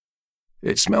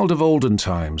It smelled of olden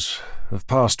times, of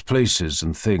past places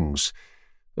and things,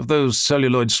 of those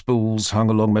celluloid spools hung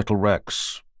along metal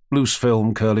racks, loose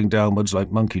film curling downwards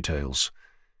like monkey tails.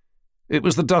 It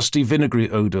was the dusty vinegary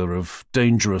odour of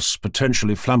dangerous,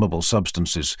 potentially flammable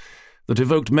substances that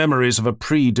evoked memories of a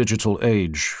pre-digital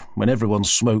age when everyone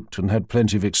smoked and had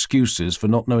plenty of excuses for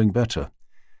not knowing better.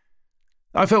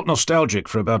 I felt nostalgic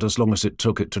for about as long as it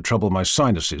took it to trouble my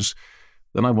sinuses.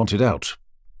 Then I wanted out.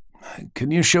 Can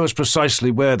you show us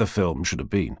precisely where the film should have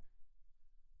been?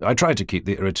 I tried to keep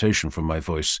the irritation from my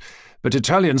voice, but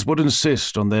Italians would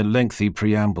insist on their lengthy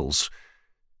preambles.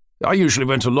 I usually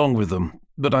went along with them,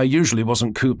 but I usually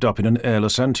wasn't cooped up in an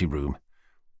airless anteroom.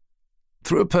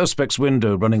 Through a perspex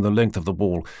window running the length of the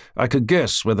wall, I could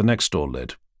guess where the next door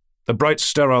led. A bright,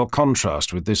 sterile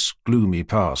contrast with this gloomy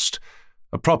past.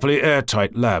 A properly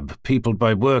airtight lab peopled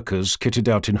by workers kitted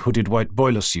out in hooded white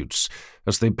boiler suits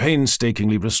as they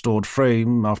painstakingly restored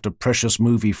frame after precious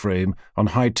movie frame on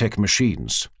high-tech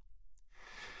machines.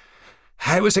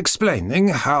 I was explaining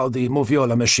how the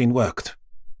moviola machine worked.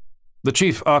 The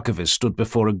chief archivist stood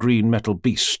before a green metal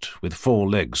beast with 4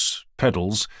 legs,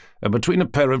 pedals, and between a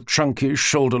pair of chunky,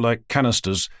 shoulder-like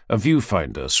canisters, a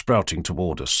viewfinder sprouting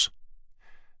toward us.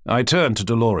 I turned to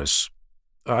Dolores.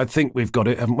 I think we've got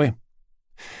it, haven't we?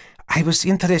 I was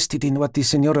interested in what the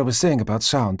Signora was saying about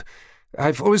sound.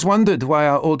 I've always wondered why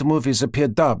our old movies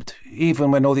appeared dubbed,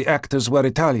 even when all the actors were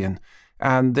Italian,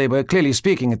 and they were clearly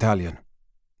speaking Italian.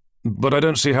 But I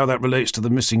don't see how that relates to the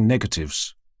missing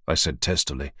negatives, I said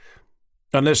testily.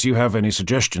 Unless you have any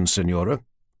suggestions, Signora.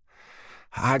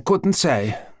 I couldn't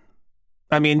say.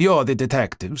 I mean, you're the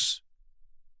detectives.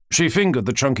 She fingered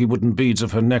the chunky wooden beads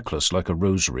of her necklace like a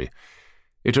rosary.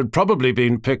 It had probably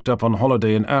been picked up on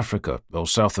holiday in Africa or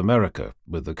South America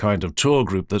with the kind of tour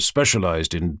group that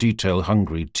specialized in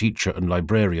detail-hungry teacher and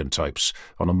librarian types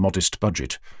on a modest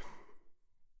budget.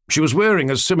 She was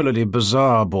wearing a similarly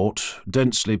bizarre-bought,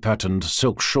 densely patterned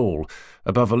silk shawl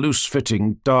above a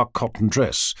loose-fitting dark cotton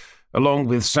dress, along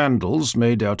with sandals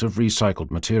made out of recycled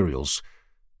materials.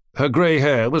 Her grey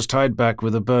hair was tied back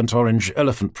with a burnt-orange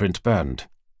elephant print band.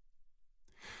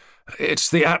 "It's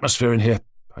the atmosphere in here,"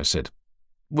 I said.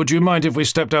 "Would you mind if we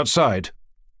stepped outside?"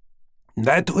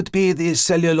 "That would be the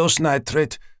cellulose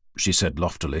nitrate," she said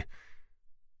loftily.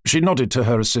 She nodded to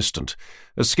her assistant,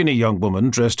 a skinny young woman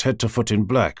dressed head to foot in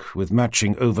black with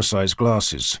matching oversized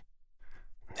glasses.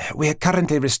 "We're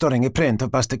currently restoring a print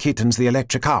of Buster Keaton's The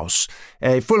Electric House,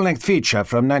 a full-length feature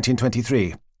from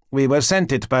 1923. We were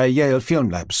sent it by Yale Film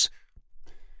Labs."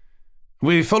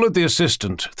 We followed the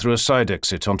assistant through a side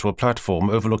exit onto a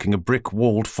platform overlooking a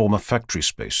brick-walled former factory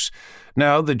space,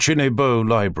 now the Cinebo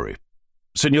Library.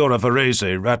 Signora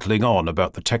Varese rattling on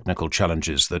about the technical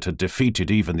challenges that had defeated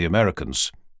even the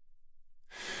Americans.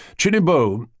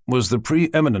 Cinebo was the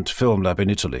preeminent film lab in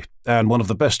Italy, and one of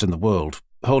the best in the world,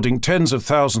 holding tens of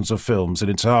thousands of films in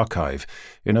its archive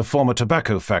in a former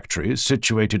tobacco factory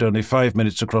situated only 5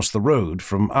 minutes across the road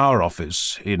from our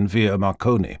office in Via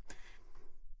Marconi.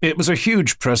 It was a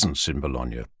huge presence in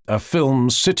Bologna, a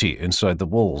film city inside the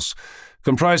walls,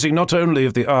 comprising not only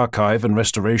of the archive and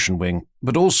restoration wing,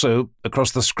 but also,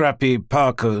 across the scrappy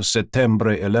Parco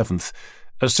Settembre 11th,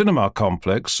 a cinema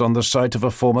complex on the site of a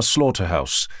former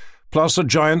slaughterhouse, plus a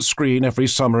giant screen every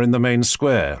summer in the main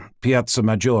square, Piazza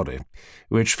Maggiore,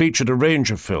 which featured a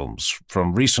range of films,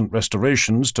 from recent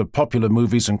restorations to popular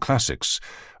movies and classics,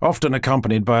 often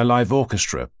accompanied by a live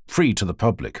orchestra, free to the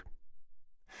public.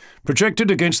 Projected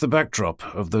against the backdrop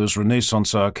of those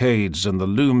Renaissance arcades and the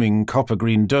looming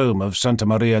copper-green dome of Santa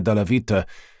Maria della Vita,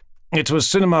 it was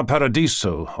Cinema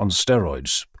Paradiso on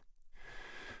steroids.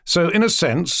 So in a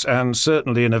sense, and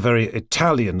certainly in a very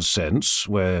Italian sense,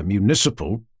 where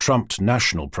municipal trumped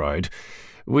national pride,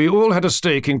 we all had a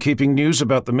stake in keeping news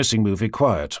about the missing movie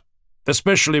quiet,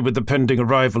 especially with the pending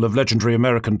arrival of legendary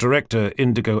American director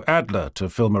Indigo Adler to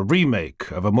film a remake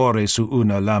of Amore su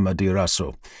una lama di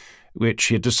raso, which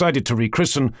he had decided to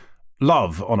rechristen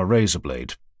Love on a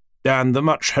Razorblade, and the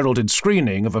much-heralded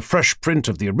screening of a fresh print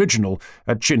of the original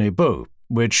at Cinebo,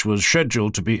 which was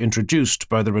scheduled to be introduced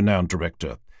by the renowned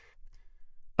director.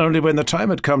 Only when the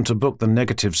time had come to book the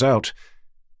negatives out,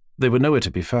 they were nowhere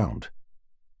to be found.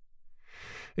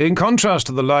 In contrast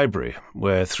to the library,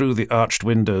 where through the arched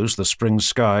windows the spring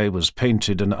sky was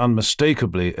painted an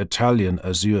unmistakably Italian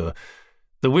azure,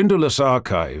 the windowless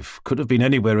archive could have been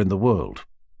anywhere in the world.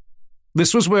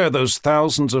 This was where those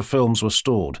thousands of films were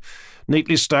stored,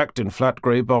 neatly stacked in flat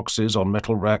grey boxes on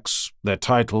metal racks, their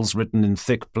titles written in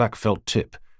thick black felt tip,